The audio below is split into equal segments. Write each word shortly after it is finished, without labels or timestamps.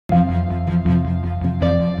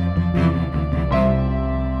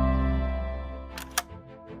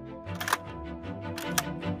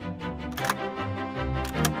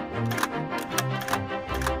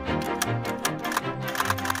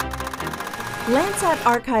Landsat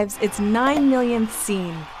archives its 9 millionth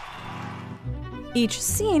scene. Each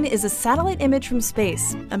scene is a satellite image from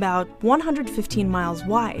space, about 115 miles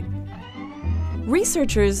wide.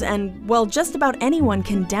 Researchers and, well, just about anyone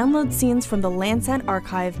can download scenes from the Landsat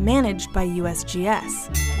archive managed by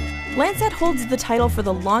USGS. Landsat holds the title for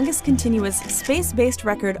the longest continuous space-based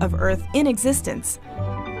record of Earth in existence.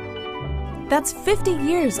 That's 50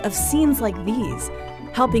 years of scenes like these,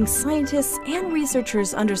 helping scientists and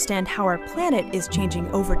researchers understand how our planet is changing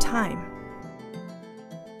over time.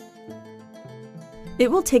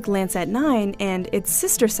 It will take Landsat 9 and its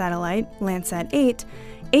sister satellite, Landsat 8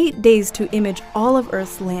 days to image all of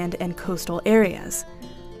Earth's land and coastal areas.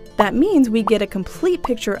 That means we get a complete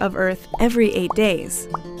picture of Earth every 8 days.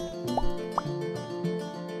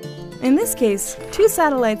 In this case, 2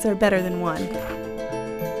 satellites are better than 1.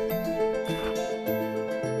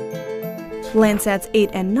 Landsats 8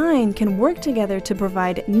 and 9 can work together to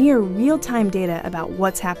provide near real-time data about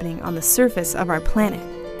what's happening on the surface of our planet.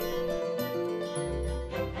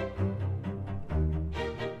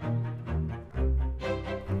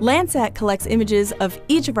 Landsat collects images of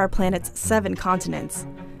each of our planet's 7 continents.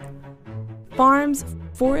 Farms,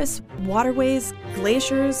 forests, waterways,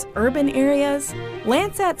 glaciers, urban areas,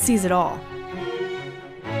 Landsat sees it all.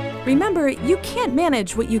 Remember, you can't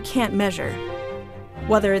manage what you can't measure.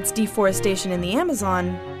 Whether it's deforestation in the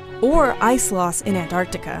Amazon, or ice loss in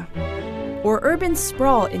Antarctica, or urban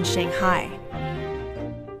sprawl in Shanghai.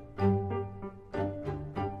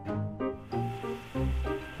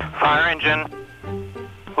 Fire engine.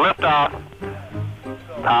 Liftoff.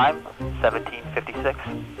 Time, 17:56.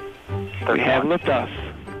 We have liftoff.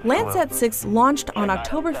 Landsat 6 launched on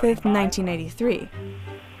October 5th, 1983.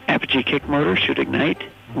 Apogee kick motor should ignite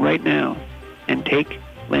right now and take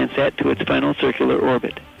Landsat to its final circular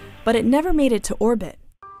orbit. But it never made it to orbit.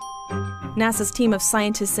 NASA's team of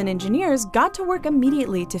scientists and engineers got to work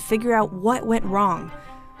immediately to figure out what went wrong.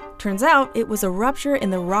 Turns out it was a rupture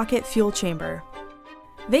in the rocket fuel chamber.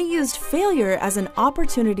 They used failure as an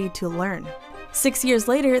opportunity to learn. 6 years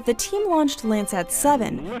later, the team launched Landsat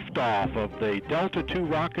 7, Liftoff of the Delta II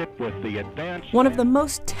rocket with the advanced... one of the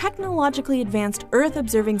most technologically advanced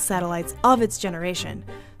Earth-observing satellites of its generation,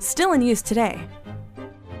 still in use today.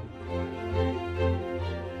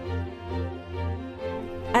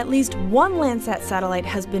 At least one Landsat satellite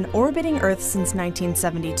has been orbiting Earth since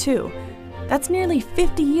 1972. That's nearly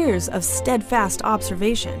 50 years of steadfast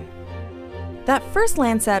observation. That first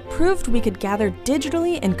Landsat proved we could gather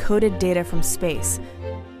digitally encoded data from space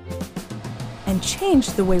and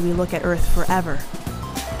changed the way we look at Earth forever.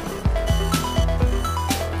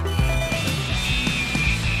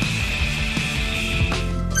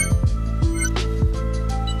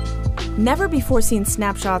 Never-before-seen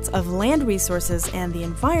snapshots of land resources and the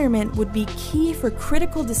environment would be key for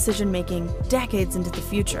critical decision-making decades into the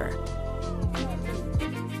future.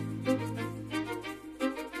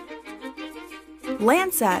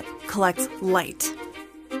 Landsat collects light.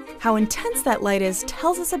 How intense that light is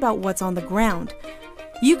tells us about what's on the ground.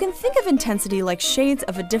 You can think of intensity like shades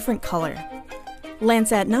of a different color.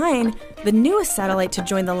 Landsat 9, the newest satellite to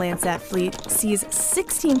join the Landsat fleet, sees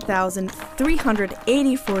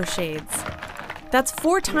 16,384 shades. That's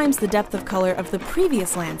 4 times the depth of color of the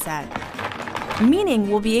previous Landsat, meaning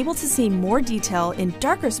we'll be able to see more detail in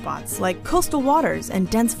darker spots like coastal waters and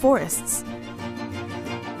dense forests.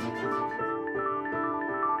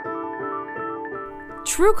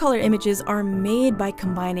 True color images are made by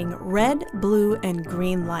combining red, blue, and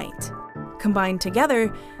green light. Combined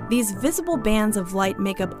together, these visible bands of light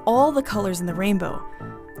make up all the colors in the rainbow,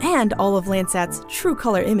 and all of Landsat's true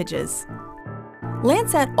color images.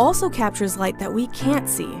 Landsat also captures light that we can't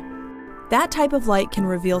see. That type of light can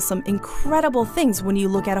reveal some incredible things when you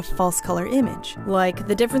look at a false color image, like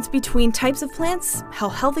the difference between types of plants, how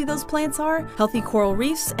healthy those plants are, healthy coral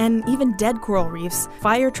reefs, and even dead coral reefs,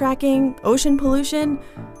 fire tracking, ocean pollution.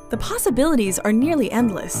 The possibilities are nearly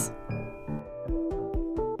endless.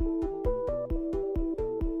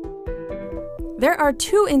 There are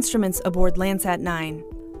 2 instruments aboard Landsat 9.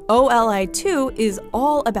 OLI-2 is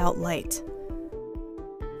all about light.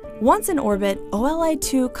 Once in orbit,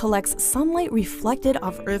 OLI-2 collects sunlight reflected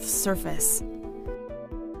off Earth's surface.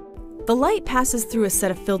 The light passes through a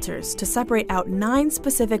set of filters to separate out 9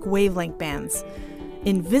 specific wavelength bands,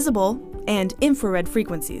 in visible and infrared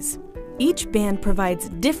frequencies. Each band provides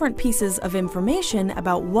different pieces of information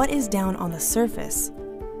about what is down on the surface.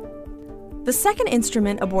 The second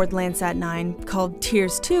instrument aboard Landsat 9, called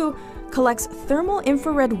TIRS-2, collects thermal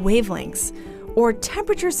infrared wavelengths, or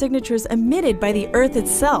temperature signatures emitted by the Earth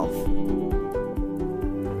itself.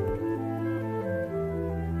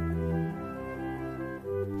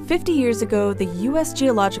 50 years ago, the U.S.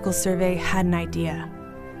 Geological Survey had an idea.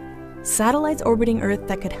 Satellites orbiting Earth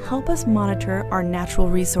that could help us monitor our natural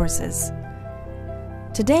resources.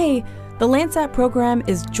 Today, the Landsat program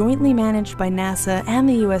is jointly managed by NASA and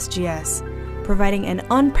the USGS, providing an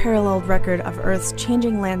unparalleled record of Earth's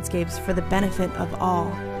changing landscapes for the benefit of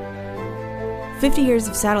all. 50 years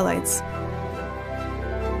of satellites.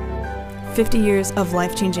 50 years of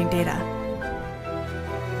life-changing data.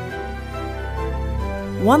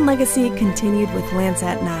 One legacy continued with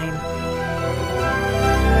Landsat 9.